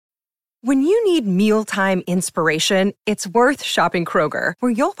When you need mealtime inspiration, it's worth shopping Kroger,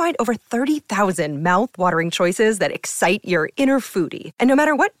 where you'll find over 30,000 mouth-watering choices that excite your inner foodie. And no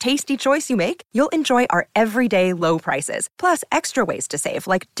matter what tasty choice you make, you'll enjoy our everyday low prices, plus extra ways to save,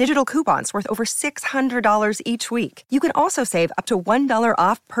 like digital coupons worth over $600 each week. You can also save up to $1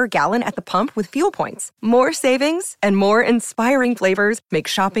 off per gallon at the pump with fuel points. More savings and more inspiring flavors make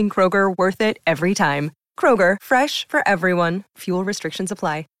shopping Kroger worth it every time. Kroger, fresh for everyone. Fuel restrictions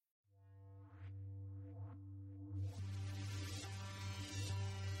apply.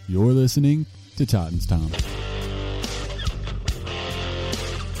 You're listening to Titans Time.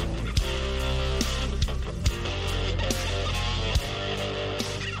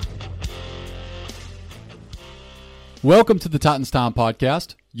 Welcome to the Titans Time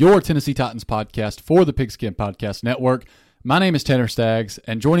podcast, your Tennessee Titans podcast for the Pigskin Podcast Network. My name is Tanner Staggs,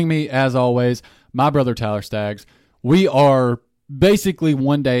 and joining me, as always, my brother Tyler Staggs. We are basically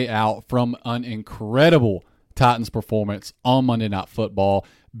one day out from an incredible Titans performance on Monday Night Football,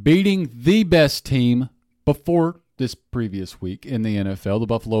 beating the best team before this previous week in the NFL, the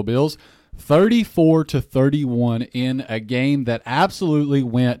Buffalo Bills, 34-31 in a game that absolutely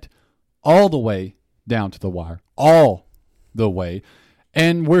went all the way down to the wire, all the way.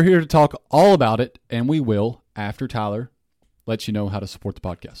 And we're here to talk all about it, and we will after Tyler lets you know how to support the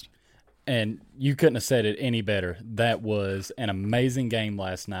podcast. And you couldn't have said it any better. That was an amazing game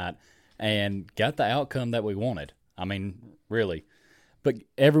last night and got the outcome that we wanted. I mean, really. But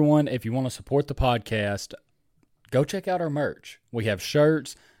everyone, if you want to support the podcast, go check out our merch. We have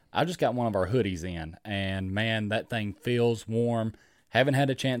shirts. I just got one of our hoodies in, and man, that thing feels warm. Haven't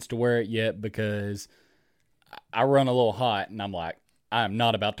had a chance to wear it yet because I run a little hot, and I'm like, I'm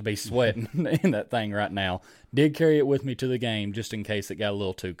not about to be sweating in that thing right now. Did carry it with me to the game just in case it got a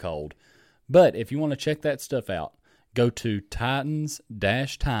little too cold. But if you want to check that stuff out, go to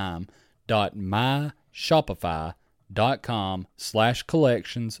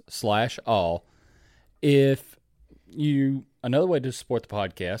titans-time.myshopify.com/collections/all. If you, another way to support the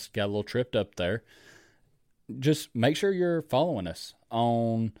podcast, got a little tripped up there, just make sure you're following us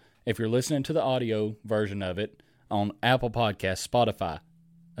on, if you're listening to the audio version of it, on Apple Podcasts, Spotify.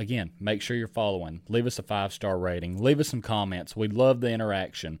 Again, make sure you're following. Leave us a 5-star rating. Leave us some comments. We love the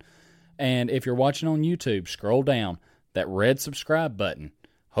interaction. And if you're watching on YouTube, scroll down, that red subscribe button.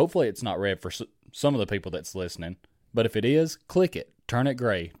 Hopefully it's not red for some of the people that's listening. But if it is, click it. Turn it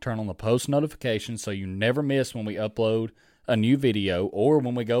gray. Turn on the post notifications so you never miss when we upload a new video or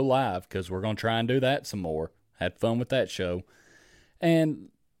when we go live, because we're going to try and do that some more. Had fun with that show.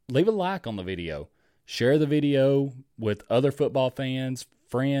 And leave a like on the video. Share the video with other football fans,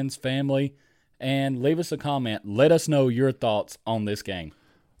 friends, family, and leave us a comment. Let us know your thoughts on this game.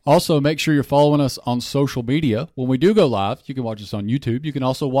 Also, make sure you're following us on social media. When we do go live, you can watch us on YouTube. You can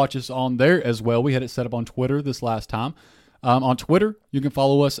also watch us on there as well. We had it set up on Twitter this last time. On Twitter, you can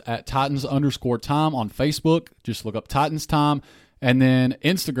follow us at Titans_time. On Facebook, just look up Titans Time. And then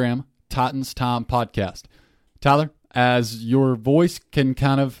Instagram, Titans Time Podcast. Tyler, as your voice can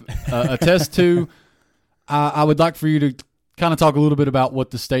kind of attest to, I would like for you to kind of talk a little bit about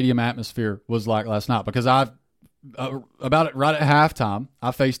what the stadium atmosphere was like last night, because about it right at halftime, I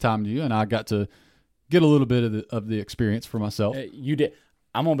FaceTimed you, and I got to get a little bit of the experience for myself. You did.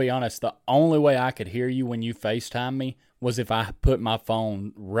 I'm going to be honest, the only way I could hear you when you FaceTimed me was if I put my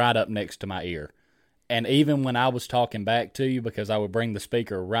phone right up next to my ear. And even when I was talking back to you, because I would bring the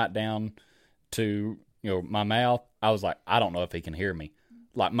speaker right down to my mouth, I was like, I don't know if he can hear me.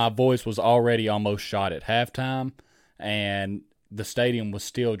 Like, my voice was already almost shot at halftime, and the stadium was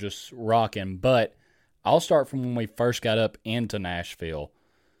still just rocking. But I'll start from when we first got up into Nashville.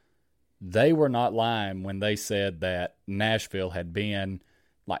 They were not lying when they said that Nashville had been,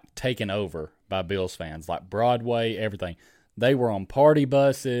 like, taken over by Bills fans. Like, Broadway, everything. They were on party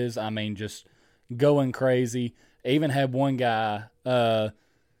buses. I mean, just going crazy. Even had one guy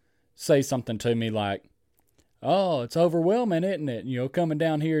say something to me like, oh, it's overwhelming, isn't it? Coming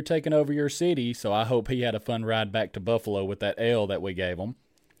down here, taking over your city. So I hope he had a fun ride back to Buffalo with that L that we gave him.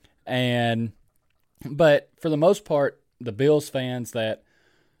 But for the most part, the Bills fans that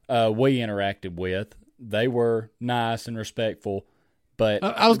we interacted with, they were nice and respectful. But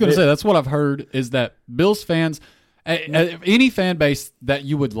I was going to say, that's what I've heard, is that Bills fans, any fan base that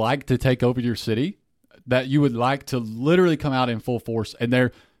you would like to take over your city, that you would like to literally come out in full force, and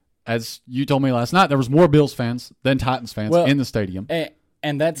they're, as you told me last night, there was more Bills fans than Titans fans in the stadium.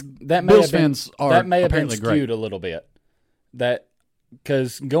 And that may Bills have been, fans are that may have been apparently skewed great. a little bit.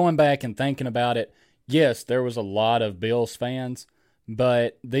 Because going back and thinking about it, yes, there was a lot of Bills fans,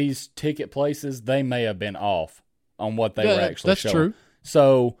 but these ticket places, they may have been off on what they were actually that's showing. True.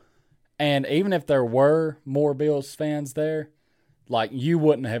 So, And even if there were more Bills fans there, like, you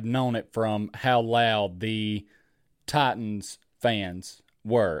wouldn't have known it from how loud the Titans fans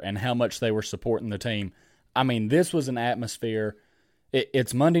were and how much they were supporting the team. I mean, this was an atmosphere.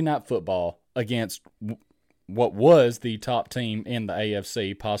 It's Monday Night Football against what was the top team in the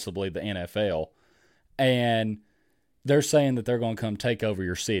AFC, possibly the NFL. And they're saying that they're going to come take over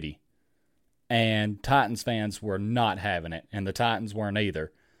your city. And Titans fans were not having it, and the Titans weren't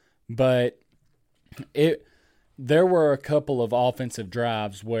either. But there were a couple of offensive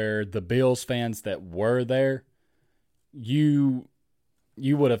drives where the Bills fans that were there, you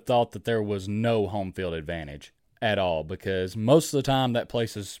would have thought that there was no home field advantage at all, because most of the time that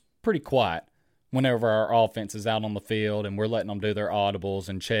place is pretty quiet whenever our offense is out on the field and we're letting them do their audibles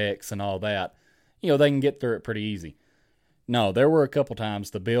and checks and all that. They can get through it pretty easy. No, there were a couple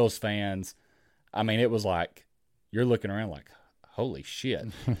times the Bills fans, I mean, it was like, you're looking around like, holy shit,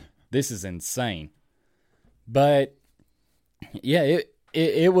 this is insane. But yeah,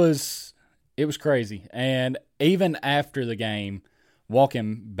 it was crazy. And even after the game,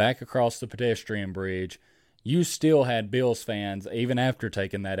 walking back across the pedestrian bridge, you still had Bills fans, even after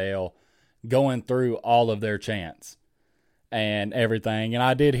taking that L, going through all of their chants and everything. And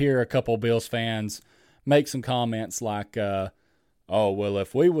I did hear a couple Bills fans make some comments like, oh, well,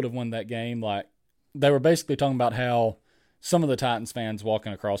 if we would have won that game, like, they were basically talking about how some of the Titans fans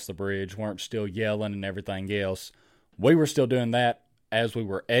walking across the bridge weren't still yelling and everything else. We were still doing that as we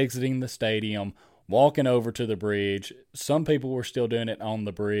were exiting the stadium, walking over to the bridge. Some people were still doing it on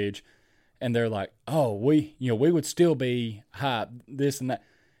the bridge, and they're like, oh, we would still be hype, this and that.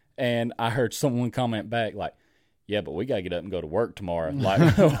 And I heard someone comment back like, yeah, but we got to get up and go to work tomorrow.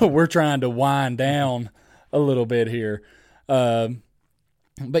 Like, we're trying to wind down a little bit here.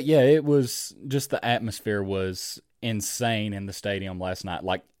 But yeah, it was just, the atmosphere was insane in the stadium last night.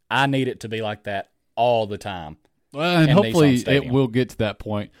 Like, I need it to be like that all the time. Well, and hopefully it will get to that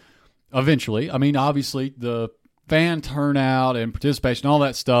point eventually. I mean, obviously the fan turnout and participation, all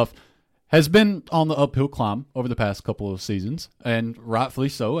that stuff has been on the uphill climb over the past couple of seasons, and rightfully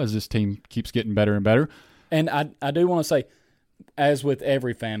so, as this team keeps getting better and better. And I do want to say, as with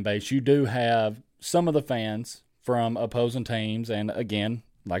every fan base, you do have some of the fans from opposing teams, and again,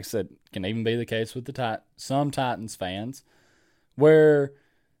 like I said, can even be the case with some Titans fans, where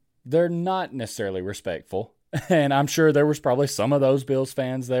they're not necessarily respectful. And I'm sure there was probably some of those Bills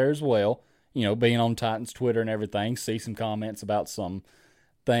fans there as well, being on Titans Twitter and everything, see some comments about some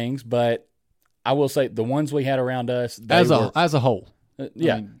things. But I will say the ones we had around us, as a whole,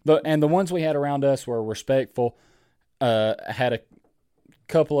 yeah, I mean, and the ones we had around us were respectful. Had a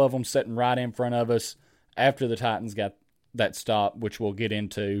couple of them sitting right in front of us after the Titans got that stop, which we'll get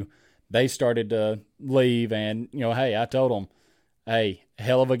into. They started to leave, and hey, I told them, hey,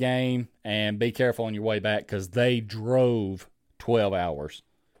 hell of a game, and be careful on your way back, because they drove 12 hours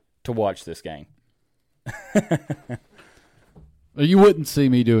to watch this game. You wouldn't see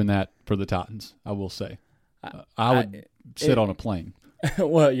me doing that for the Titans, I will say. I would sit on a plane.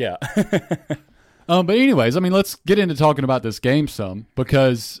 Well, yeah. But anyways, I mean, let's get into talking about this game some,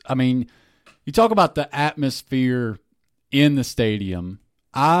 because, I mean, you talk about the atmosphere in the stadium.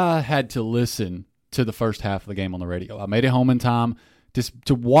 I had to listen to the first half of the game on the radio. I made it home in time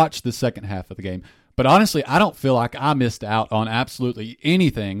to watch the second half of the game. But honestly, I don't feel like I missed out on absolutely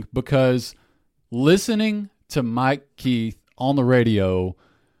anything, because listening to Mike Keith on the radio,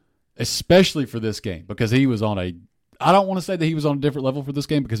 especially for this game, because he was on I don't want to say that he was on a different level for this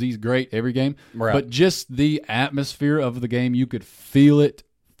game, because he's great every game, right, but just the atmosphere of the game, you could feel it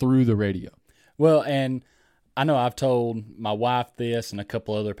through the radio. Well, and I know I've told my wife this and a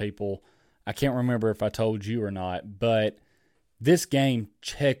couple other people. I can't remember if I told you or not, but this game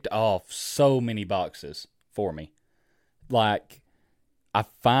checked off so many boxes for me. Like, I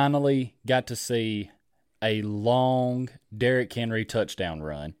finally got to see a long Derrick Henry touchdown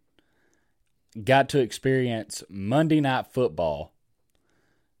run. Got to experience Monday Night Football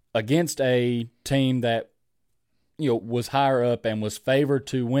against a team that was higher up and was favored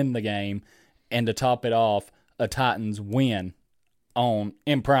to win the game, and to top it off, a Titans win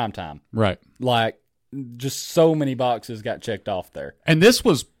in primetime. Right. Like, just so many boxes got checked off there. And this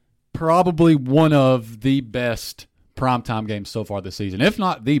was probably one of the best primetime games so far this season, if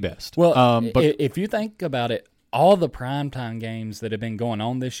not the best. Well, but if you think about it, all the primetime games that have been going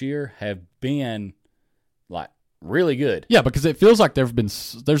on this year have been, like, really good. Yeah, because it feels like there's been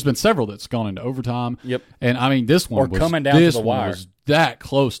several that's gone into overtime. Yep. And I mean, this one was coming down to the wire. Was that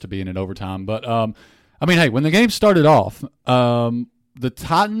close to being in overtime. But I mean, hey, when the game started off, the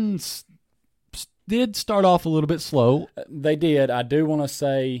Titans did start off a little bit slow. They did. I do want to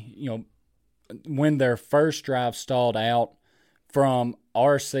say, when their first drive stalled out from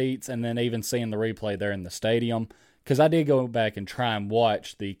our seats and then even seeing the replay there in the stadium, because I did go back and try and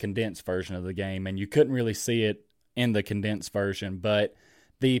watch the condensed version of the game, and you couldn't really see it in the condensed version, but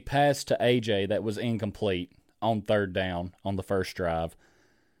the pass to AJ that was incomplete on third down on the first drive,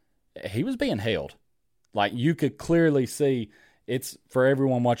 he was being held. Like, you could clearly see, it's for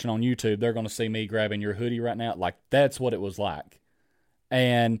everyone watching on YouTube, they're going to see me grabbing your hoodie right now. Like, that's what it was like.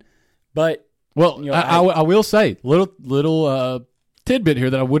 But well, you know, I will say, little tidbit here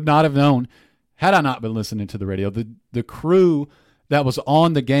that I would not have known had I not been listening to the radio. The crew that was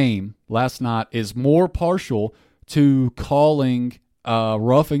on the game last night is more partial to calling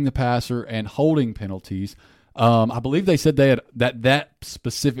roughing the passer and holding penalties. I believe they said they had that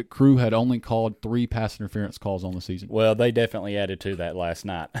specific crew had only called 3 pass interference calls on the season. Well, they definitely added to that last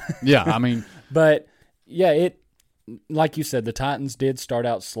night. Yeah, I mean, but yeah, it like you said, the Titans did start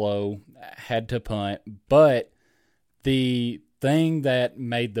out slow, had to punt, but the thing that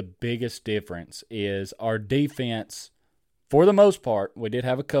made the biggest difference is our defense. For the most part, we did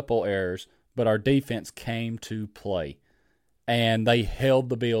have a couple errors, but our defense came to play, and they held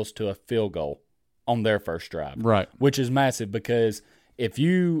the Bills to a field goal on their first drive. Right. Which is massive, because if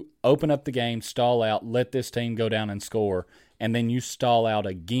you open up the game, stall out, let this team go down and score, and then you stall out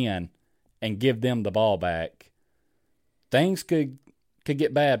again and give them the ball back, things could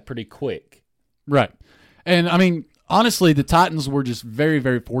get bad pretty quick. Right. And, I mean, honestly, the Titans were just very,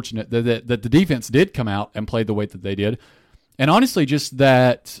 very fortunate that the defense did come out and play the way that they did. And honestly, just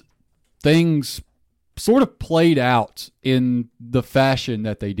that things sort of played out in the fashion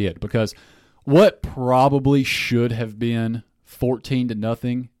that they did, because what probably should have been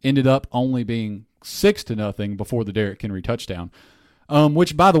 14-0 ended up only being 6-0 before the Derrick Henry touchdown,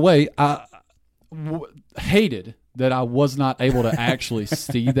 which, by the way, I hated that I was not able to actually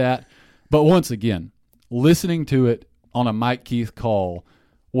see that. But once again, listening to it on a Mike Keith call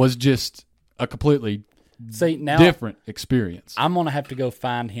was just a completely different experience. I'm going to have to go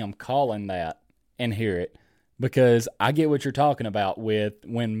find him calling that and hear it, because I get what you're talking about with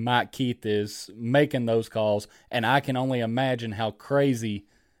when Mike Keith is making those calls, and I can only imagine how crazy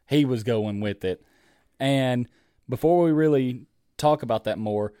he was going with it. And before we really talk about that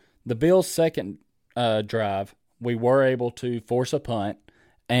more, the Bills' second drive, we were able to force a punt,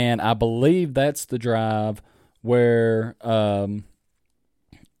 and I believe that's the drive where,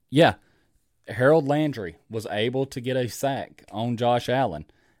 Harold Landry was able to get a sack on Josh Allen.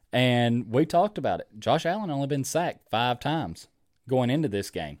 And we talked about it. Josh Allen only been sacked 5 times going into this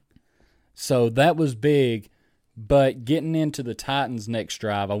game. So that was big. But getting into the Titans' next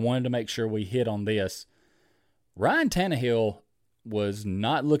drive, I wanted to make sure we hit on this. Ryan Tannehill was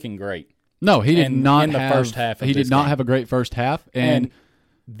not looking great. No, he did not in the have, first half of he this did not game. have a great first half. And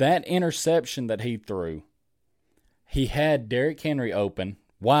that interception that he threw, he had Derrick Henry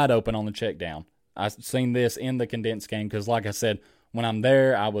wide open on the check down. I've seen this in the condensed game because, like I said, when I'm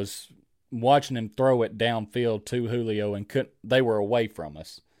there, I was watching him throw it downfield to Julio, and they were away from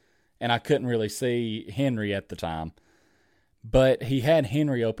us. And I couldn't really see Henry at the time. But he had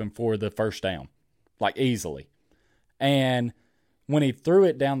Henry open for the first down, like easily. And when he threw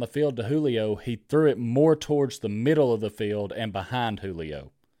it down the field to Julio, he threw it more towards the middle of the field and behind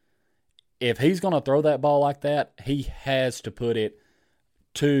Julio. If he's going to throw that ball like that, he has to put it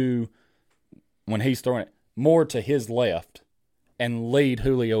to, when he's throwing it, more to his left and lead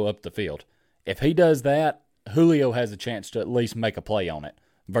Julio up the field. If he does that, Julio has a chance to at least make a play on it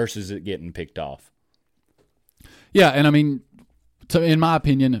versus it getting picked off. Yeah, and I mean, in my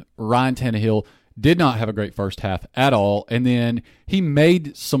opinion, Ryan Tannehill did not have a great first half at all, and then he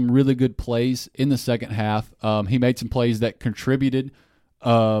made some really good plays in the second half. He made some plays that contributed,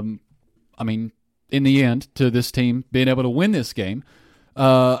 in the end, to this team being able to win this game.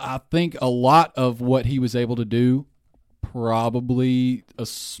 I think a lot of what he was able to do, probably a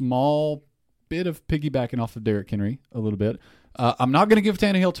small bit of piggybacking off of Derrick Henry a little bit. I'm not going to give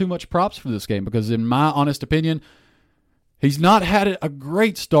Tannehill too much props for this game because, in my honest opinion, he's not had a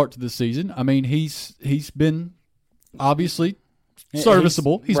great start to the season. I mean, he's been obviously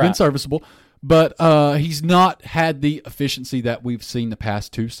serviceable. He's been serviceable, but he's not had the efficiency that we've seen the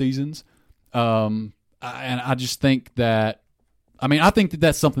past 2 seasons. And I just think that, I think that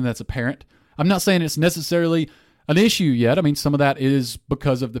that's something that's apparent. I'm not saying it's necessarily an issue yet. I mean, some of that is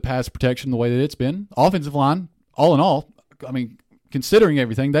because of the pass protection, the way that it's been. Offensive line, all in all, considering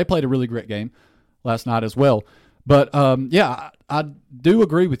everything, they played a really great game last night as well. But, I do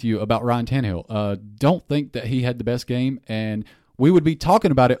agree with you about Ryan Tannehill. Don't think that he had the best game, and we would be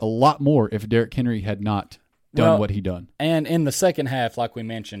talking about it a lot more if Derrick Henry had not done what he done. And in the second half, like we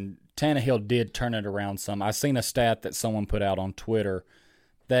mentioned, Tannehill did turn it around some. I seen a stat that someone put out on Twitter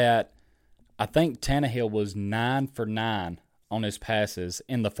that I think Tannehill was 9 for 9 on his passes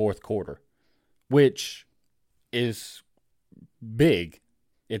in the fourth quarter, which is big.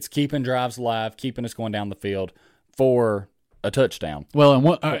 It's keeping drives alive, keeping us going down the field for a touchdown. Well,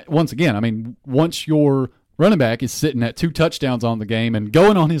 and once again, I mean, once your running back is sitting at 2 touchdowns on the game and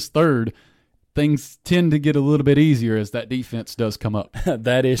going on his third, things tend to get a little bit easier as that defense does come up.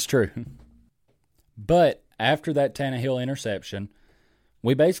 That is true. But after that Tannehill interception,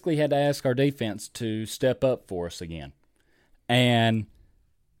 we basically had to ask our defense to step up for us again. And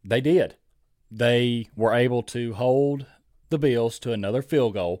they did. They were able to hold the Bills to another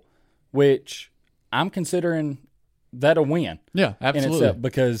field goal, which I'm considering that a win. Yeah, absolutely. In itself,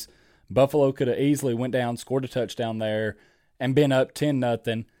 because Buffalo could have easily went down, scored a touchdown there, and been up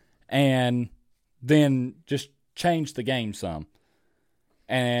 10-0, and then just changed the game some.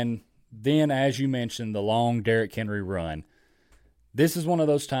 And then, as you mentioned, the long Derrick Henry run. This is one of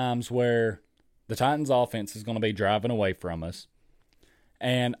those times where the Titans offense is going to be driving away from us.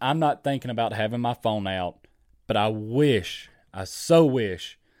 And I'm not thinking about having my phone out, but I so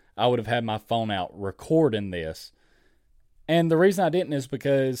wish I would have had my phone out recording this. And the reason I didn't is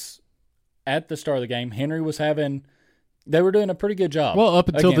because at the start of the game, they were doing a pretty good job. Well, up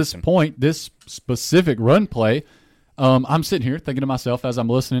until this point, this specific run play, I'm sitting here thinking to myself as I'm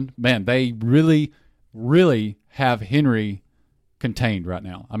listening, man, they really, really have Henry contained right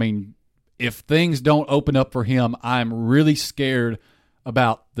now. I mean, if things don't open up for him, I'm really scared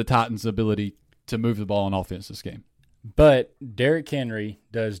about the Titans' ability to move the ball on offense this game. But Derrick Henry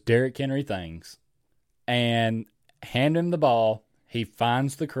does Derrick Henry things, and hand him the ball, he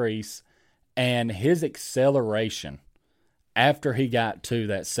finds the crease, and his acceleration after he got to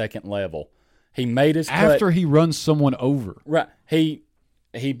that second level, he made his cut. After he runs someone over. Right. He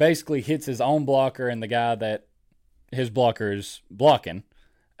basically hits his own blocker and the guy that his blocker is blocking,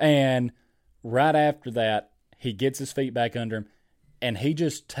 and right after that, he gets his feet back under him, and he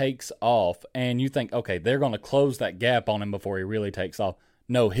just takes off, and you think, okay, they're going to close that gap on him before he really takes off.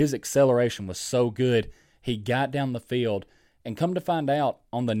 No, his acceleration was so good, he got down the field, and come to find out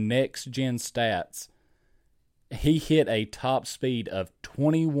on the next-gen stats, he hit a top speed of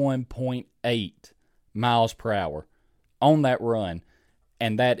 21.8 miles per hour on that run,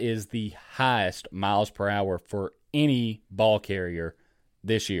 and that is the highest miles per hour for any ball carrier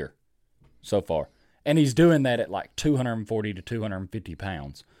this year so far. And he's doing that at like 240 to 250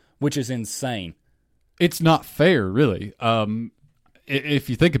 pounds, which is insane. It's not fair, really, if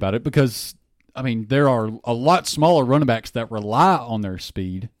you think about it, because, I mean, there are a lot smaller running backs that rely on their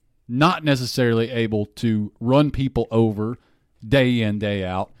speed, not necessarily able to run people over day in, day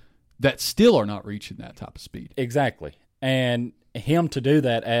out, that still are not reaching that type of speed. Exactly. And him to do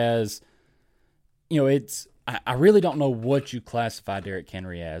that as, I really don't know what you classify Derrick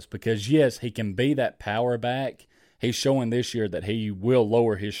Henry as, because, yes, he can be that power back. He's showing this year that he will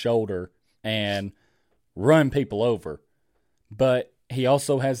lower his shoulder and run people over. But he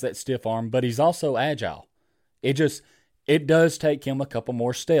also has that stiff arm, but he's also agile. It does take him a couple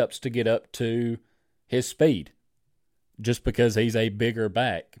more steps to get up to his speed, just because he's a bigger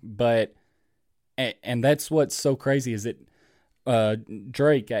back. And that's what's so crazy is that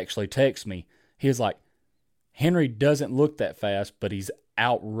Drake actually texted me. He was like, Henry doesn't look that fast, but he's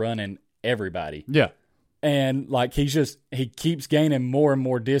outrunning everybody. Yeah. And like he keeps gaining more and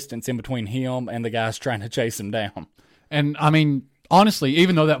more distance in between him and the guys trying to chase him down. And I mean, honestly,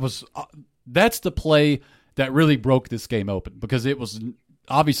 even though that's the play that really broke this game open, because it was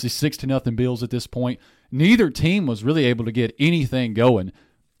obviously 6-0 Bills at this point. Neither team was really able to get anything going,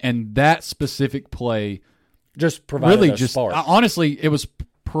 and that specific play just provided really a spark. Honestly, it was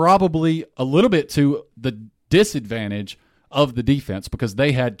probably a little bit to the disadvantage of the defense, because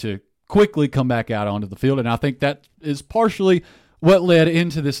they had to quickly come back out onto the field, and I think that is partially what led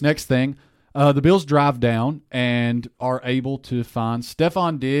into this next thing. The Bills drive down and are able to find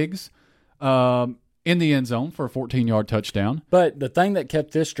Stephon Diggs in the end zone for a 14-yard touchdown. But the thing that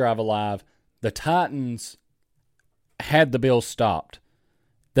kept this drive alive, the Titans had the Bills stopped.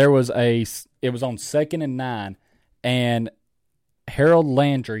 It was on 2nd and 9, and Harold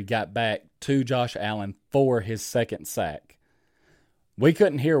Landry got back to Josh Allen for his second sack. We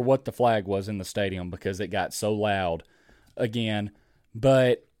couldn't hear what the flag was in the stadium because it got so loud again,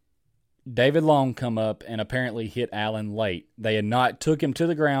 but David Long come up and apparently hit Allen late. They had not took him to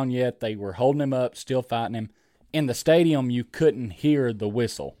the ground yet. They were holding him up, still fighting him. In the stadium, you couldn't hear the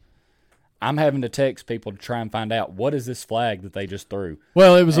whistle. I'm having to text people to try and find out what is this flag that they just threw.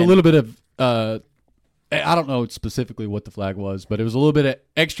 Well, it was a little bit of I don't know specifically what the flag was, but it was a little bit of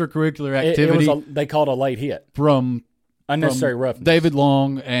extracurricular activity. They called a late hit. From Unnecessary roughness. David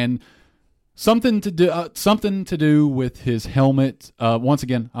Long, and something to do with his helmet. Once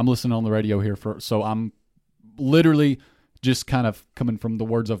again, I'm listening on the radio here, so I'm literally just kind of coming from the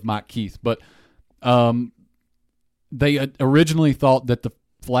words of Mike Keith. But they originally thought that the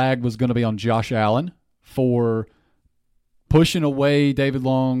flag was going to be on Josh Allen for pushing away David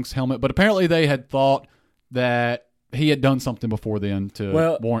Long's helmet, but apparently they had thought that he had done something before then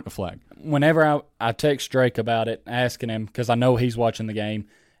to warrant a flag. Whenever I text Drake about it, asking him, because I know he's watching the game,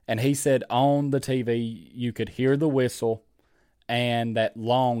 and he said on the TV you could hear the whistle and that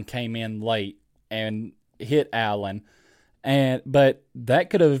Long came in late and hit Allen. But that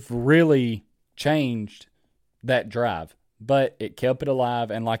could have really changed that drive. But it kept it alive,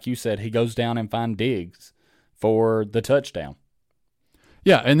 and like you said, he goes down and finds Diggs for the touchdown.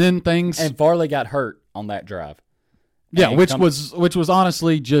 Yeah, and then things... And Farley got hurt on that drive. Yeah, which was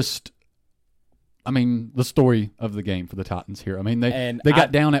honestly just, I mean, the story of the game for the Titans here. I mean, they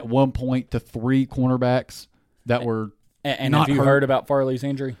got down at one point to 3 cornerbacks that were and not have you hurt. Heard about Farley's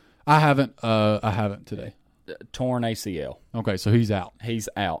injury? I haven't today. Torn ACL. Okay, so he's out. He's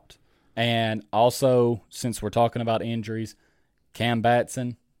out. And also, since we're talking about injuries, Cam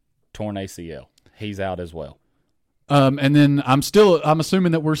Batson, torn ACL. He's out as well. And then I'm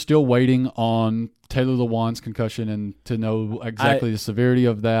assuming that we're still waiting on Taylor Lewan's concussion and to know exactly the severity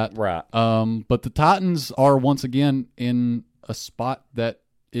of that. Right. But the Titans are once again in a spot that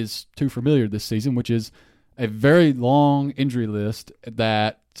is too familiar this season, which is a very long injury list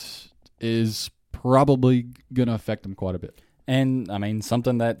that is probably going to affect them quite a bit. And, I mean,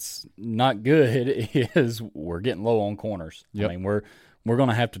 something that's not good is we're getting low on corners. Yep. I mean, we're going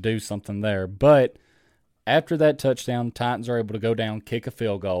to have to do something there. But after that touchdown, Titans are able to go down, kick a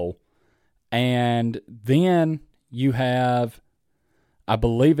field goal. And then you have, I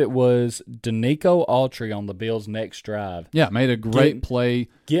believe it was Danico Autry on the Bills' next drive. Yeah, made a great play.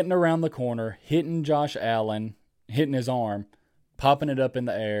 Getting around the corner, hitting Josh Allen, hitting his arm, popping it up in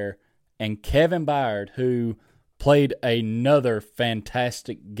the air. And Kevin Byard, who played another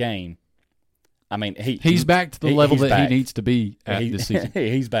fantastic game. I mean, he's back to the level that he needs to be at this season.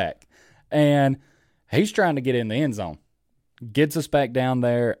 He's back. And he's trying to get in the end zone. Gets us back down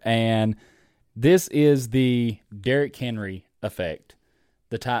there, and this is the Derrick Henry effect.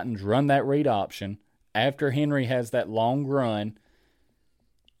 The Titans run that read option. After Henry has that long run,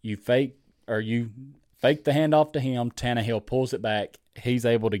 you fake the handoff to him. Tannehill pulls it back. He's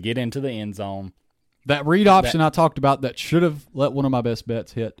able to get into the end zone. That read option I talked about that should have let one of my best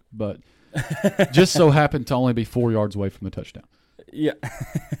bets hit, but just so happened to only be 4 yards away from the touchdown. Yeah.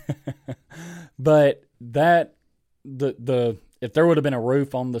 But that if there would have been a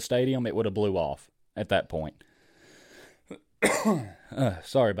roof on the stadium, it would have blew off at that point.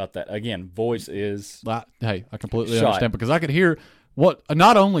 Sorry about that. Again, voice is hey, I completely shot. Understand because I could hear what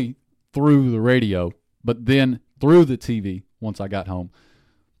not only through the radio, but then through the TV once I got home.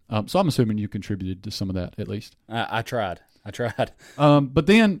 So I'm assuming you contributed to some of that at least. I tried. But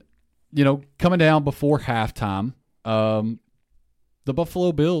then, coming down before halftime, the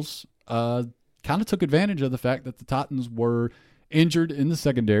Buffalo Bills kind of took advantage of the fact that the Titans were injured in the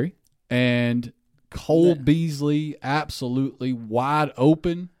secondary, and Cole Beasley absolutely wide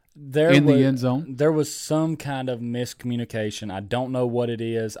open in the end zone. There was some kind of miscommunication. I don't know what it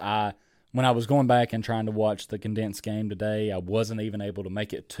is. When I was going back and trying to watch the condensed game today, I wasn't even able to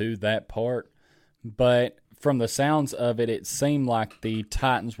make it to that part. But from the sounds of it, it seemed like the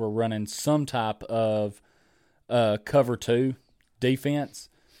Titans were running some type of cover 2 defense,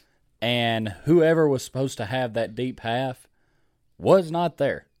 and whoever was supposed to have that deep half was not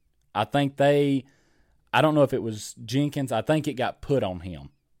there. I don't know if it was Jenkins. I think it got put on him.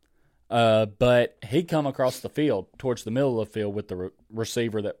 But he come across the field, towards the middle of the field with the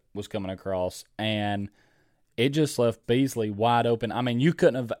receiver that was coming across, and it just left Beasley wide open. I mean, you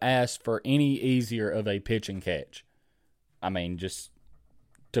couldn't have asked for any easier of a pitch and catch. I mean, just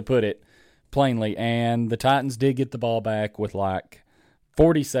to put it plainly. And the Titans did get the ball back with like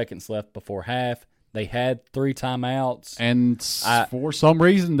 40 seconds left before half. They had 3 timeouts. And for some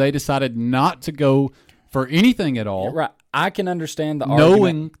reason, they decided not to go for anything at all. Right. I can understand the knowing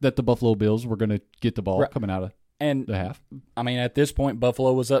argument. That the Buffalo Bills were going to get the ball coming out of the half. I mean, at this point,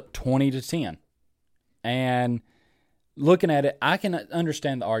 Buffalo was up 20-10. And looking at it, I can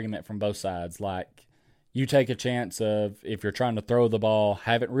understand the argument from both sides. Like, you take a chance of, if you're trying to throw the ball,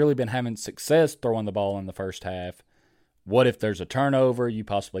 haven't really been having success throwing the ball in the first half. What if there's a turnover? You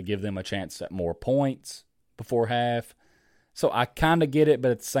possibly give them a chance at more points before half. So I kind of get it,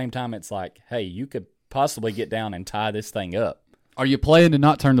 but at the same time, it's like, hey, you could possibly get down and tie this thing up. Are you playing to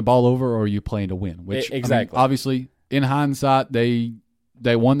not turn the ball over, or are you playing to win? Which Exactly. I mean, obviously, in hindsight, they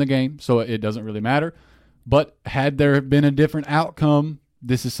won the game, so it doesn't really matter. But had there been a different outcome,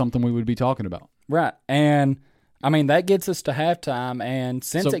 this is something we would be talking about. Right. And, I mean, that gets us to halftime, and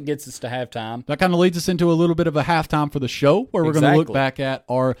since it gets us to halftime, that kind of leads us into a little bit of a halftime for the show, where we're going to look back at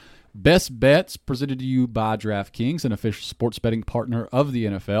our best bets presented to you by DraftKings, an official sports betting partner of the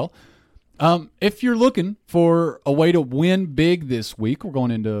NFL. If you're looking for a way to win big this week, we're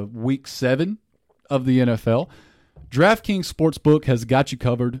going into week 7 of the NFL. DraftKings Sportsbook has got you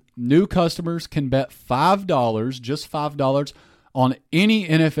covered. New customers can bet $5, just $5, on any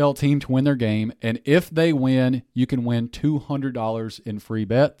NFL team to win their game. And if they win, you can win $200 in free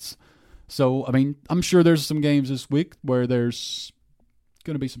bets. So, I mean, I'm sure there's some games this week where there's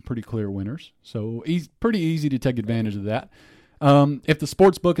going to be some pretty clear winners. So, pretty easy to take advantage of that. If the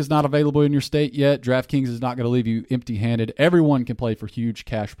sports book is not available in your state yet, DraftKings is not going to leave you empty-handed. Everyone can play for huge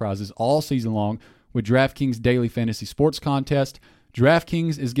cash prizes all season long with DraftKings Daily Fantasy Sports Contest.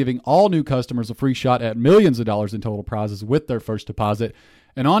 DraftKings is giving all new customers a free shot at millions of dollars in total prizes with their first deposit.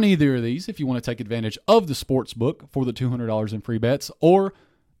 And on either of these, if you want to take advantage of the sports book for the $200 in free bets or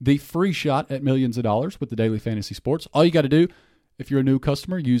the free shot at millions of dollars with the Daily Fantasy Sports, all you got to do, if you're a new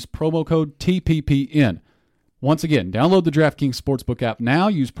customer, use promo code TPPN. Once again, download the DraftKings Sportsbook app now.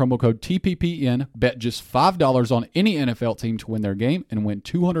 Use promo code TPPN. Bet just $5 on any NFL team to win their game and win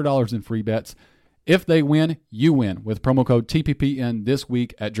 $200 in free bets. If they win, you win with promo code TPPN this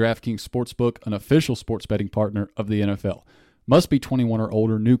week at DraftKings Sportsbook, an official sports betting partner of the NFL. Must be 21 or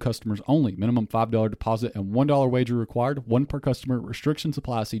older, new customers only. Minimum $5 deposit and $1 wager required. One per customer. Restrictions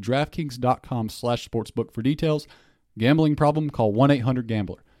apply. See DraftKings.com/sportsbook for details. Gambling problem? Call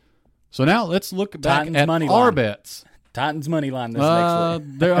 1-800-GAMBLER. So now let's look back Titans at money our line. bets. Titans money line this next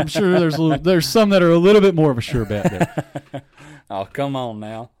week. I'm sure there's some that are a little bit more of a sure bet there. Oh, come on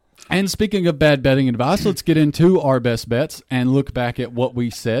now. And speaking of bad betting advice, let's get into our best bets and look back at what we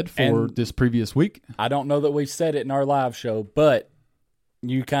said for this previous week. I don't know that we said it in our live show, but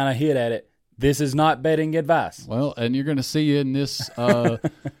you kind of hit at it. This is not betting advice. Well, and you're going to see in this,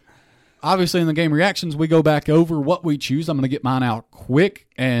 obviously in the game reactions, we go back over what we choose. I'm going to get mine out quick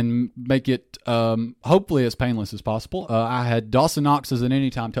and make it hopefully as painless as possible. I had Dawson Knox as an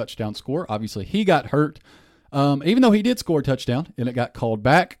anytime touchdown scorer. Obviously, he got hurt, even though he did score a touchdown, and it got called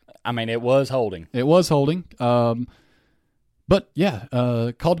back. I mean, it was holding. It was holding. But,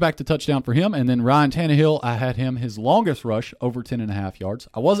 yeah, called back the touchdown for him. And then Ryan Tannehill, I had him his longest rush, over 10.5 yards.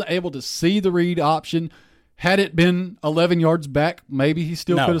 I wasn't able to see the read option. Had it been 11 yards back, maybe he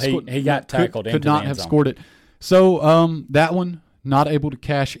still could have scored. He got tackled into could not the end have zone. scored it. So that one, not able to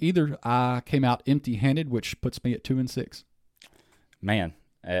cash either. I came out empty-handed, which puts me at 2-6. Man,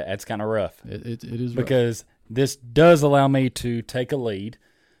 that's kind of rough. It is rough. Because this does allow me to take a lead,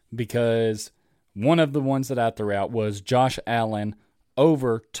 because one of the ones that I threw out was Josh Allen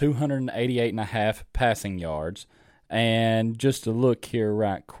over 288.5 passing yards. And just to look here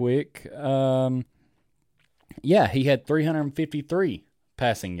right quick, yeah, he had 353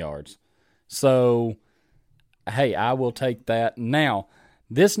 passing yards. So, hey, I will take that. Now,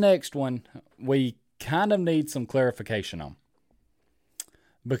 this next one, we kind of need some clarification on.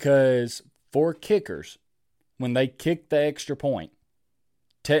 Because for kickers, when they kick the extra point,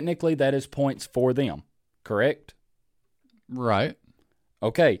 technically that is points for them, correct? Right.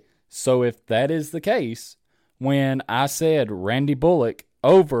 Okay, so if that is the case, when I said Randy Bullock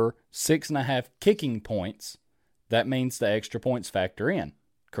over 6.5 kicking points, that means the extra points factor in,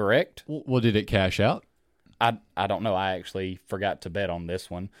 correct? Well, did it cash out? I don't know. I actually forgot to bet on this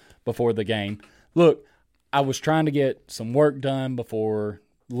one before the game. Look, I was trying to get some work done before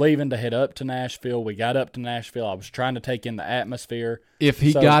leaving to head up to Nashville. We got up to Nashville. I was trying to take in the atmosphere. If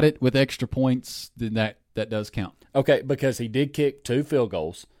he got it with extra points, then that does count. Okay, because he did kick 2 field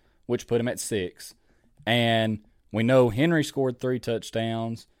goals, which put him at 6. And we know Henry scored 3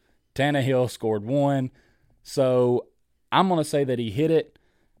 touchdowns. Tannehill scored 1. So I'm going to say that he hit it.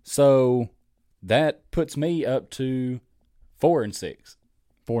 So that puts me up to 4-6.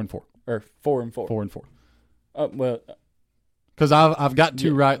 4-4. Or 4-4. 4-4. Well, because I've got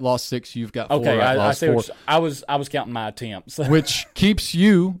 2 right, lost 6. You've got 4 okay, right, I lost see 4. I was counting my attempts, Which keeps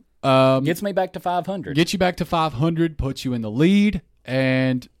you gets me back to 500. Get you back to 500, puts you in the lead,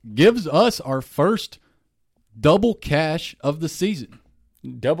 and gives us our first double cash of the season.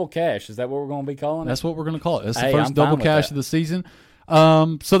 Double cash, is that what we're going to be calling it? That's what we're going to call it. That's the Hey, first I'm double fine with cash that. of the season.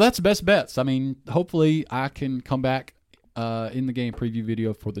 So that's best bets. I mean, hopefully I can come back in the game preview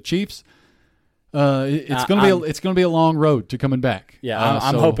video for the Chiefs. It's going to be a long road to coming back. Yeah,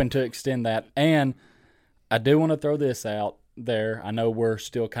 I'm hoping to extend that. And I do want to throw this out there. I know we're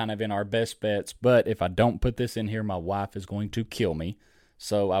still kind of in our best bets, but if I don't put this in here, my wife is going to kill me.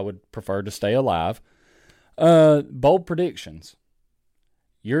 So I would prefer to stay alive. Bold predictions.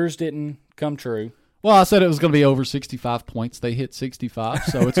 Yours didn't come true. Well, I said it was going to be over 65 points. They hit 65,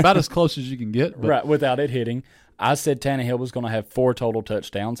 so it's about as close as you can get. But. Right, without it hitting. I said Tannehill was going to have 4 total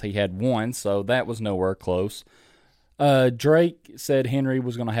touchdowns. He had 1, so that was nowhere close. Drake said Henry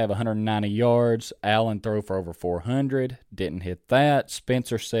was going to have 190 yards. Allen throw for over 400. Didn't hit that.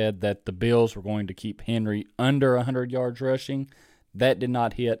 Spencer said that the Bills were going to keep Henry under 100 yards rushing. That did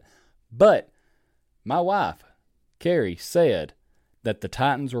not hit. But my wife, Carrie, said that the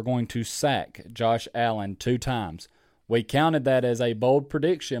Titans were going to sack Josh Allen 2 times. We counted that as a bold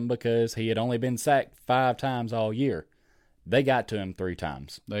prediction because he had only been sacked 5 times all year. They got to him 3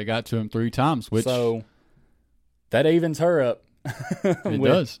 times. They got to him 3 times, which... So that evens her up. It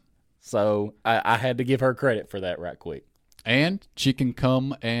does. So I had to give her credit for that right quick. And she can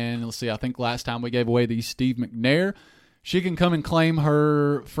come and, let's see, I think last time we gave away the Steve McNair. She can come and claim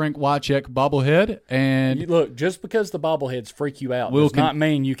her Frank Wycheck bobblehead. And look, just because the bobbleheads freak you out does not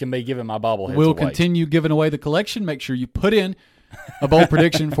mean you can be giving my bobbleheads We'll away. continue giving away the collection. Make sure you put in a bold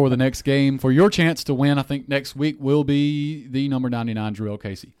prediction for the next game for your chance to win. I think next week will be the number 99 Drew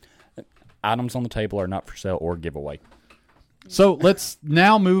Casey. Items on the table are not for sale or giveaway. So let's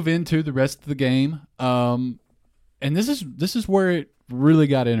now move into the rest of the game. And this is where it really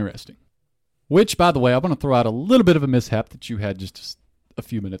got interesting. Which, by the way, I'm going to throw out a little bit of a mishap that you had just a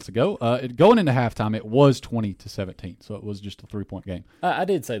few minutes ago. Going into halftime, it was 20-17, so it was just a 3-point game. I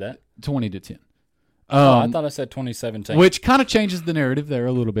did say that. 20-10. I thought I said 2017. Which kind of changes the narrative there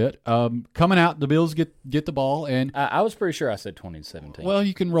a little bit. Coming out, the Bills get the ball, and I was pretty sure I said 2017. Well,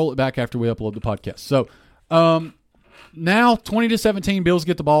 you can roll it back after we upload the podcast. So now 20-17, Bills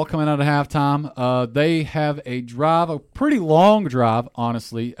get the ball coming out of halftime. They have a drive, a pretty long drive,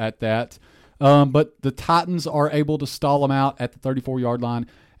 honestly, at that. But the Titans are able to stall them out at the 34-yard line,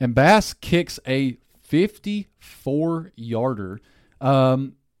 and Bass kicks a 54-yarder.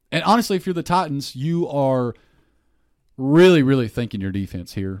 And honestly, if you're the Titans, you are really, really thinking your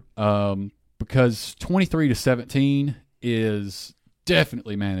defense here, because 23-17 is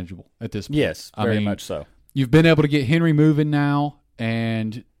definitely manageable at this point. Yes, very much so. You've been able to get Henry moving now,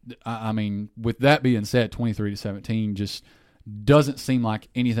 and I mean, with that being said, 23-17 just doesn't seem like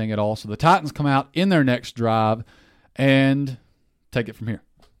anything at all. So the Titans come out in their next drive and take it from here.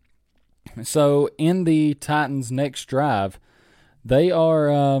 So in the Titans' next drive, they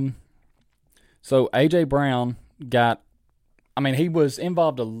are so A.J. Brown he was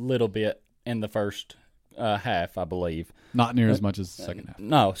involved a little bit in the first half, I believe. Not near as much as the second half.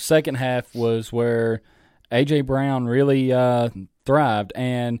 No, second half was where A.J. Brown really thrived,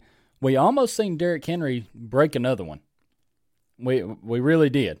 and we almost seen Derrick Henry break another one. We really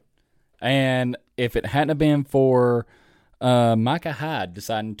did. And if it hadn't been for Micah Hyde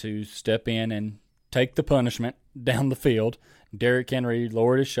deciding to step in and take the punishment down the field, Derrick Henry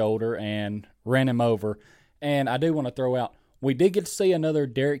lowered his shoulder and ran him over. And I do want to throw out, we did get to see another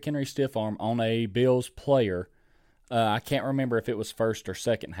Derrick Henry stiff arm on a Bills player. I can't remember if it was first or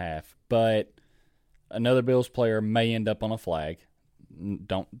second half, but another Bills player may end up on a flag.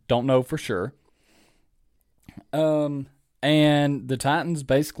 Don't know for sure. And the Titans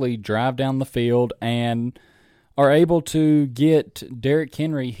basically drive down the field and are able to get Derrick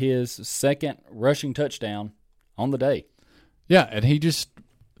Henry his second rushing touchdown on the day. Yeah, and he just,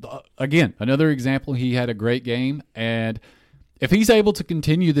 again, another example, he had a great game. And if he's able to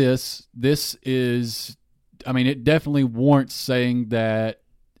continue this is, it definitely warrants saying that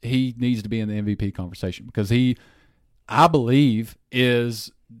he needs to be in the MVP conversation, because he, I believe,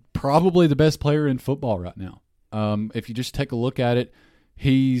 is probably the best player in football right now. If you just take a look at it,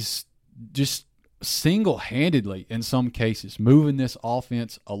 he's just single-handedly, in some cases, moving this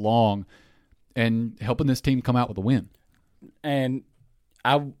offense along and helping this team come out with a win. And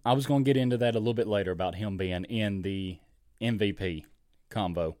I was going to get into that a little bit later about him being in the MVP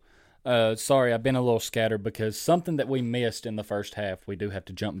combo. Sorry, I've been a little scattered because something that we missed in the first half, we do have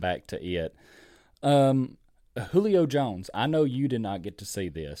to jump back to it. Julio Jones, I know you did not get to see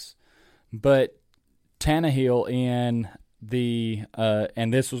this, but Tannehill in the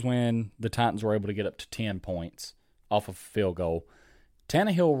and this was when the Titans were able to get up to 10 points off of a field goal.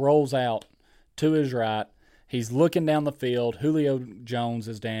 Tannehill rolls out to his right. He's looking down the field. Julio Jones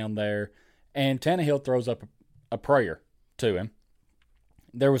is down there, and Tannehill throws up a prayer to him.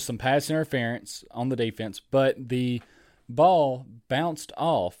 There was some pass interference on the defense, but the ball bounced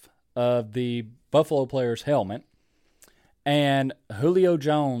off of the Buffalo player's helmet, and Julio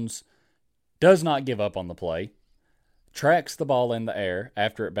Jones does not give up on the play, tracks the ball in the air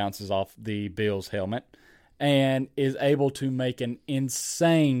after it bounces off the Bills' helmet, and is able to make an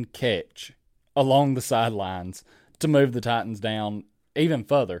insane catch along the sidelines to move the Titans down even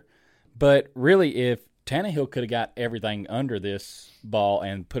further. But really, if Tannehill could have got everything under this ball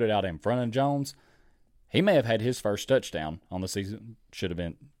and put it out in front of Jones, he may have had his first touchdown on the season. Should have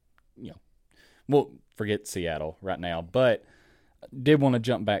been, we'll forget Seattle right now, but did want to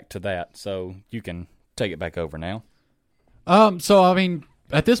jump back to that, so you can take it back over now. So, I mean,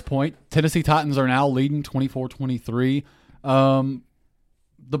 at this point, Tennessee Titans are now leading 24-23.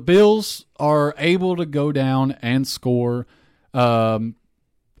 The Bills are able to go down and score.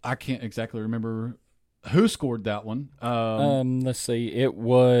 I can't exactly remember who scored that one. Let's see. It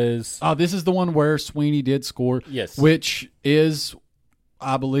was... this is the one where Sweeney did score. Yes. Which is,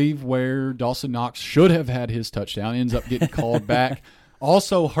 I believe, where Dawson Knox should have had his touchdown. Ends up getting called back.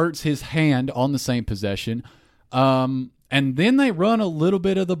 Also hurts his hand on the same possession. And then they run a little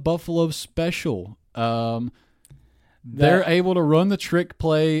bit of the Buffalo special. They're able to run the trick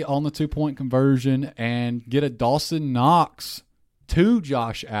play on the 2-point conversion and get a Dawson Knox to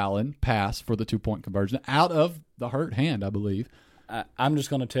Josh Allen pass for the 2-point conversion out of the hurt hand, I believe. I'm just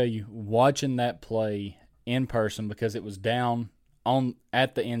going to tell you, watching that play in person, because it was down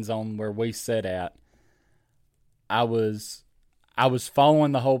at the end zone where we sat at, I was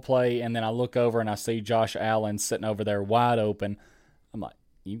following the whole play, and then I look over and I see Josh Allen sitting over there wide open. I'm like,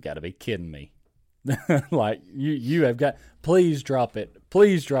 you've got to be kidding me. Like, you have got, please drop it.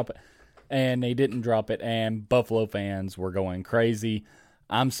 Please drop it. And he didn't drop it, and Buffalo fans were going crazy.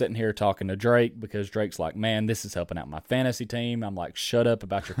 I'm sitting here talking to Drake because Drake's like, man, this is helping out my fantasy team. I'm like, shut up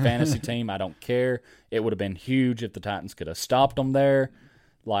about your fantasy team. I don't care. It would have been huge if the Titans could have stopped them there.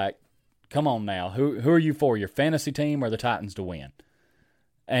 Like, come on now. Who are you for, your fantasy team or the Titans to win?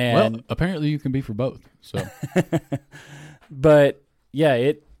 And well, apparently you can be for both. So, but,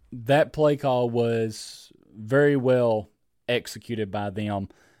 yeah, that play call was very well executed by them.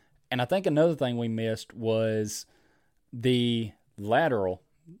 And I think another thing we missed was the lateral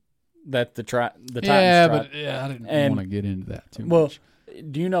that the Titans tried. I didn't want to get into that too much.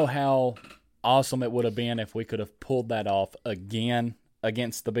 Do you know how awesome it would have been if we could have pulled that off again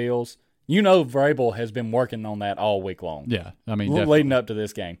against the Bills? You know, Vrabel has been working on that all week long. Yeah, I mean, leading up to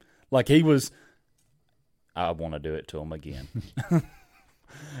this game. Like, he was, I want to do it to him again.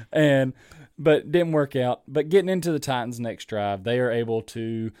 But didn't work out. But getting into the Titans' next drive, they are able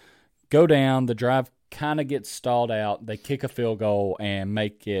to go down. The drive kind of gets stalled out. They kick a field goal and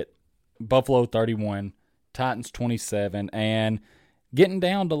make it Buffalo 31, Titans 27, and getting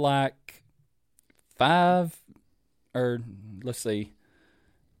down to like 5, or let's see,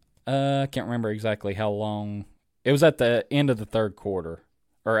 I can't remember exactly how long. It was at the end of the third quarter,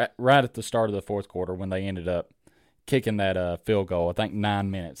 or right at the start of the fourth quarter when they ended up kicking that field goal. I think 9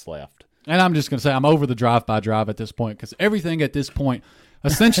 minutes left. And I'm just going to say I'm over the drive-by-drive at this point, because everything at this point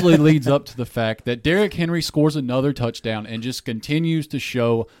essentially leads up to the fact that Derrick Henry scores another touchdown and just continues to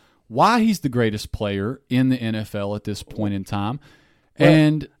show why he's the greatest player in the NFL at this point in time.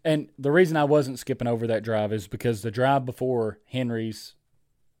 Well, and the reason I wasn't skipping over that drive is because the drive before Henry's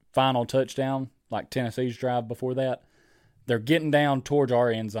final touchdown, like Tennessee's drive before that, they're getting down towards our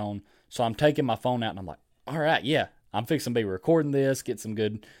end zone. So I'm taking my phone out and I'm like, all right, yeah, I'm fixing to be recording this, get some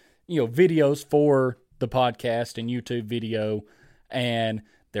good, videos for the podcast and YouTube video. And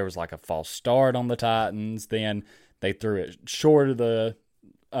there was like a false start on the Titans. Then they threw it short of the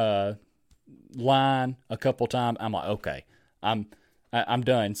line a couple times. I'm like, okay, I'm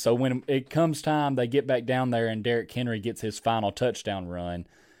done. So when it comes time, they get back down there and Derrick Henry gets his final touchdown run.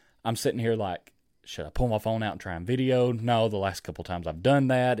 I'm sitting here like, should I pull my phone out and try and video? No, the last couple times I've done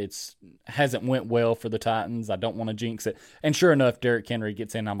that, it hasn't went well for the Titans. I don't want to jinx it. And sure enough, Derrick Henry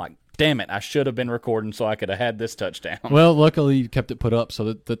gets in. I'm like, damn it, I should have been recording so I could have had this touchdown. Well, luckily you kept it put up so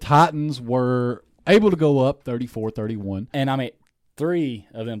that the Titans were able to go up 34-31. And I mean, 3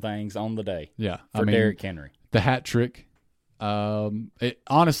 of them things on the day. Yeah, for Derrick Henry. The hat trick.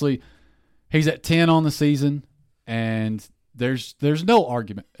 Honestly, he's at 10 on the season, and there's no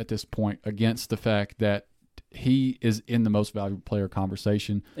argument at this point against the fact that he is in the most valuable player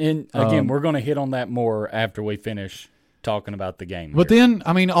conversation. And again, we're going to hit on that more after we finish talking about the game. But then,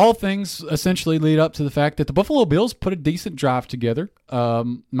 I mean, all things essentially lead up to the fact that the Buffalo Bills put a decent drive together.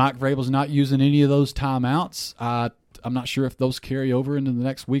 Mike Vrabel's not using any of those timeouts. I'm not sure if those carry over into the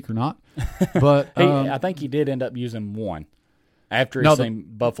next week or not. But I think he did end up using one after he seen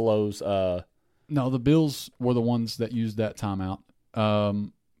Buffalo's. No, the Bills were the ones that used that timeout.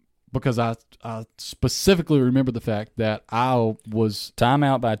 because I specifically remember the fact that I was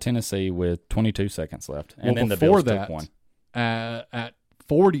timeout by Tennessee with 22 seconds left, and then the before Bills that, took one. At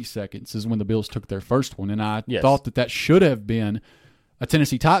 40 seconds is when the Bills took their first one, and I Yes. thought that should have been a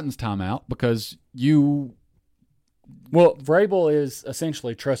Tennessee Titans timeout because you. Well, Vrabel is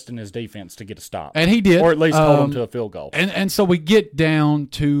essentially trusting his defense to get a stop, And he did. or at least hold them to a field goal. And so we get down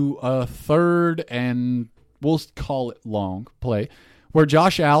to a third and we'll call it long play where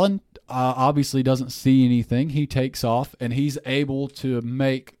Josh Allen obviously doesn't see anything. He takes off and he's able to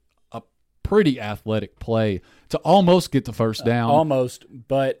make a pretty athletic play to almost get the first down. Almost,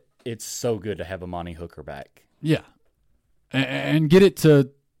 but it's so good to have Amani Hooker back. Yeah. And get it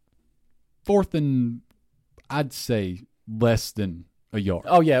to fourth and I'd say less than a yard.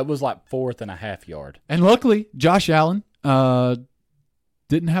 Oh, yeah, it was like 4.5 yards. And luckily, Josh Allen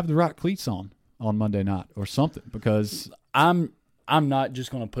didn't have the right cleats on Monday night or something because I'm not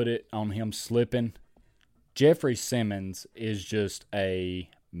just going to put it on him slipping. Jeffrey Simmons is just a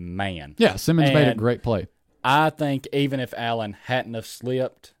man. yeah, Simmons made a And great play. I think even if Allen hadn't have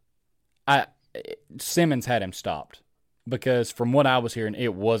slipped, Simmons had him stopped because from what I was hearing,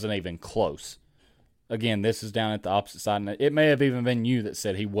 it wasn't even close. Again, this is down at the opposite side, and it may have even been you that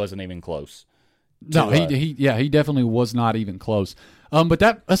said he wasn't even close. No, he definitely was not even close. But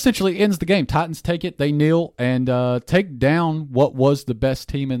that essentially ends the game. Titans take it, they kneel, and take down what was the best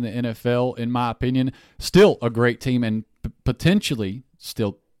team in the NFL, in my opinion. Still a great team, and potentially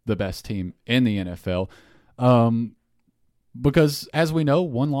still the best team in the NFL. Because, as we know,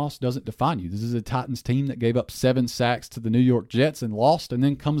 one loss doesn't define you. This is a Titans team that gave up 7 sacks to the New York Jets and lost, and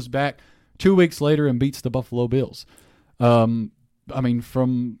then comes back 2 weeks later and beats the Buffalo Bills.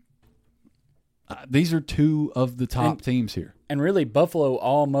 These are two of the top teams here. And really, Buffalo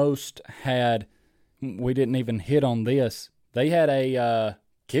almost had – we didn't even hit on this. They had a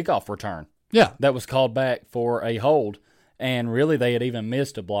kickoff return. Yeah. That was called back for a hold. And really, they had even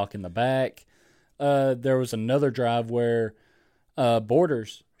missed a block in the back. There was another drive where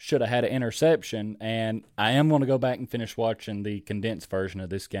Borders should have had an interception. And I am going to go back and finish watching the condensed version of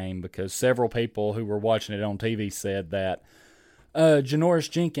this game because several people who were watching it on TV said that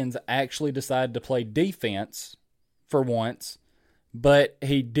Janoris Jenkins actually decided to play defense for once, but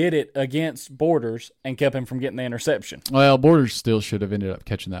he did it against Borders and kept him from getting the interception. Well, Borders still should have ended up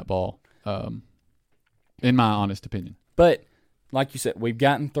catching that ball, in my honest opinion. But, like you said, we've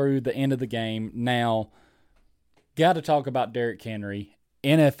gotten through the end of the game. Now, got to talk about Derrick Henry.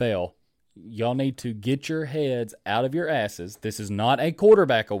 NFL, y'all need to get your heads out of your asses. This is not a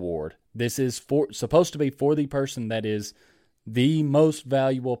quarterback award. This is supposed to be for the person that is the most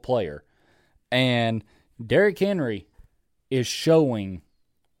valuable player. And Derrick Henry is showing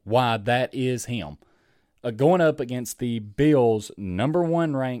why that is him. Going up against the Bills' number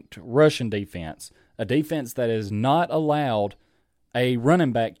 1 ranked rushing defense, a defense that has not allowed a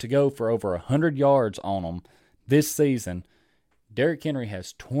running back to go for over 100 yards on them this season. Derrick Henry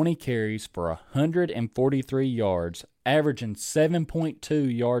has 20 carries for 143 yards, averaging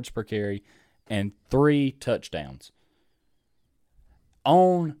 7.2 yards per carry and 3 touchdowns.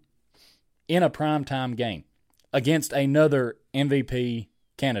 In a primetime game against another MVP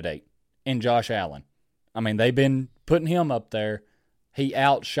candidate in Josh Allen. I mean, they've been putting him up there. He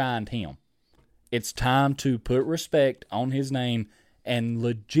outshined him. It's time to put respect on his name and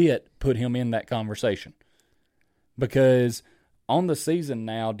legit put him in that conversation. Because on the season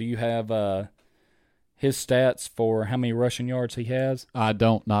now, do you have his stats for how many rushing yards he has? I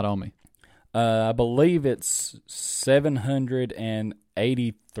don't, not on me. I believe it's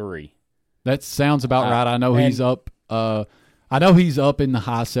 783. That sounds about right. I know he's up. I know he's up in the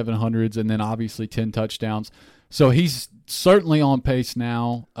high 700s, and then obviously 10 touchdowns. So he's certainly on pace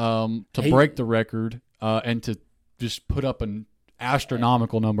now to break the record and to just put up an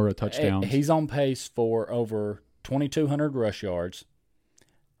astronomical number of touchdowns. He's on pace for over 2,200 rush yards,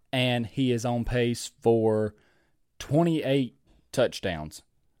 and he is on pace for 28 touchdowns,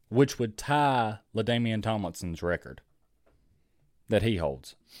 which would tie LaDainian Tomlinson's record that he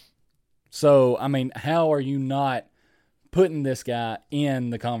holds. So, I mean, how are you not putting this guy in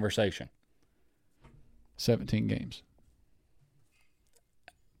the conversation? 17 games.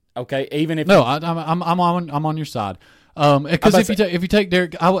 Okay, even if I'm on your side. Because if you take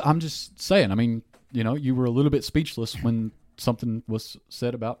Derrick, I'm just saying. I mean, you were a little bit speechless when something was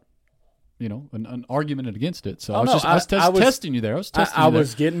said about, an argument against it. So I was testing you there. I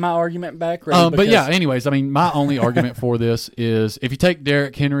was getting my argument back ready. But yeah, anyways, I mean, my only argument for this is if you take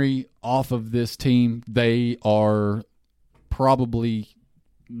Derrick Henry off of this team, they are probably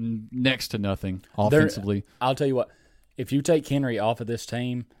next to nothing offensively. I'll tell you what, if you take Henry off of this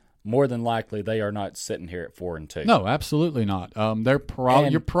team, more than likely they are not sitting here at 4-2. No, absolutely not.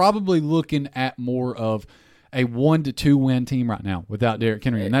 You're probably looking at more of a 1 to 2 win team right now without Derrick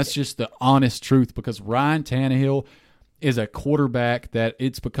Henry, and that's just the honest truth, because Ryan Tannehill is a quarterback that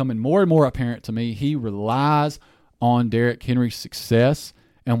it's becoming more and more apparent to me. He relies on Derrick Henry's success,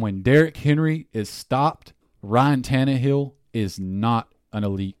 and when Derrick Henry is stopped, Ryan Tannehill is not an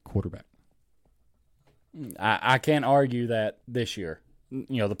elite quarterback. I can't argue that this year.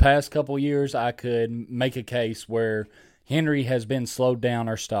 The past couple years, I could make a case where Henry has been slowed down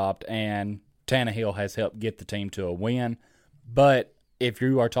or stopped, and Tannehill has helped get the team to a win. But if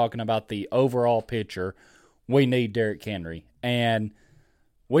you are talking about the overall picture, we need Derrick Henry. And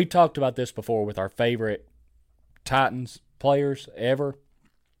we talked about this before with our favorite Titans players ever.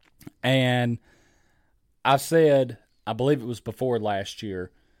 And I said, I believe it was before last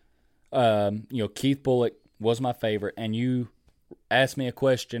year, Keith Bulluck was my favorite, and you asked me a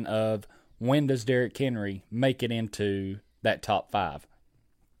question of when does Derrick Henry make it into that top 5?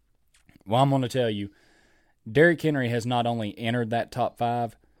 Well, I'm going to tell you, Derrick Henry has not only entered that top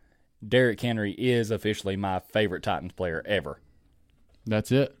 5, Derrick Henry is officially my favorite Titans player ever.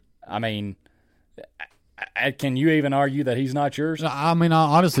 That's it. I mean, can you even argue that he's not yours? I mean, I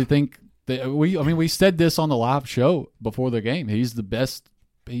honestly think that we said this on the live show before the game. He's the best.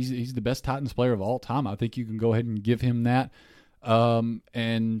 He's the best Titans player of all time. I think you can go ahead and give him that. 7,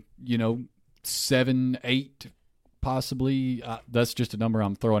 8, possibly. That's just a number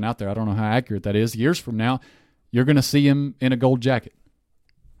I'm throwing out there. I don't know how accurate that is. Years from now, you're going to see him in a gold jacket.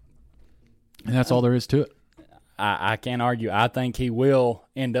 And that's all there is to it. I can't argue. I think he will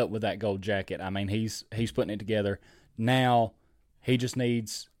end up with that gold jacket. I mean, he's putting it together. Now, he just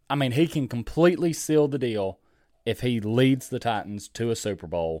needs – I mean, he can completely seal the deal if he leads the Titans to a Super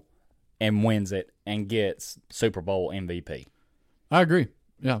Bowl and wins it and gets Super Bowl MVP. I agree.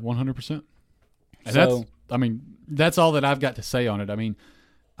 Yeah, 100%. And that's all that I've got to say on it. I mean,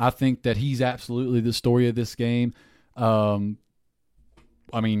 I think that he's absolutely the story of this game.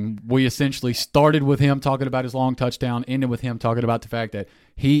 We essentially started with him talking about his long touchdown, ended with him talking about the fact that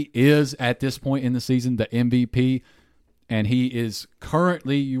he is, at this point in the season, the MVP, and he is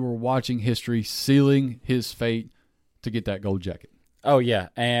currently, you were watching history, sealing his fate to get that gold jacket. Oh, yeah.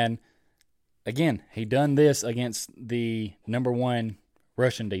 And, again, he done this against the number 1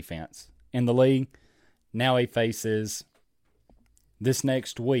 rushing defense in the league. Now he faces, this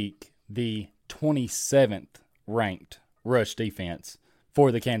next week, the 27th ranked rush defense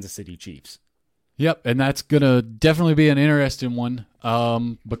for the Kansas City Chiefs. Yep, and that's going to definitely be an interesting one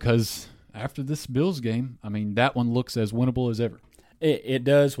because after this Bills game, I mean, that one looks as winnable as ever. It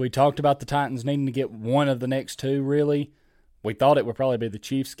does. We talked about the Titans needing to get one of the next 2, really. We thought it would probably be the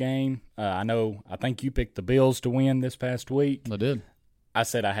Chiefs game. I think you picked the Bills to win this past week. I did. I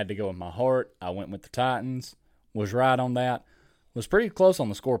said I had to go with my heart. I went with the Titans. Was right on that. Was pretty close on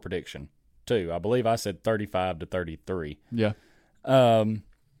the score prediction, too. I believe I said 35-33. Yeah.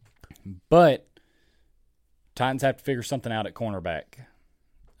 But Titans have to figure something out at cornerback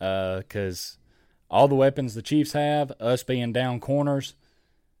because all the weapons the Chiefs have, us being down corners,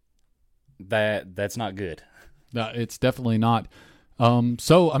 that's not good. No, it's definitely not.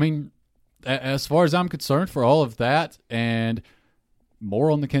 So, I mean, as far as I'm concerned, for all of that and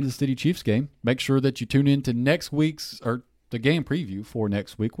more on the Kansas City Chiefs game, make sure that you tune in to next week's or the game preview for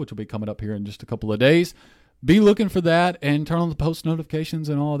next week, which will be coming up here in just a couple of days. Be looking for that and turn on the post notifications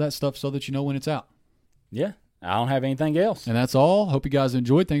and all of that stuff so that you know when it's out. Yeah, I don't have anything else. And that's all. Hope you guys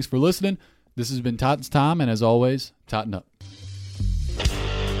enjoyed. Thanks for listening. This has been Titans Time, and as always, tighten up.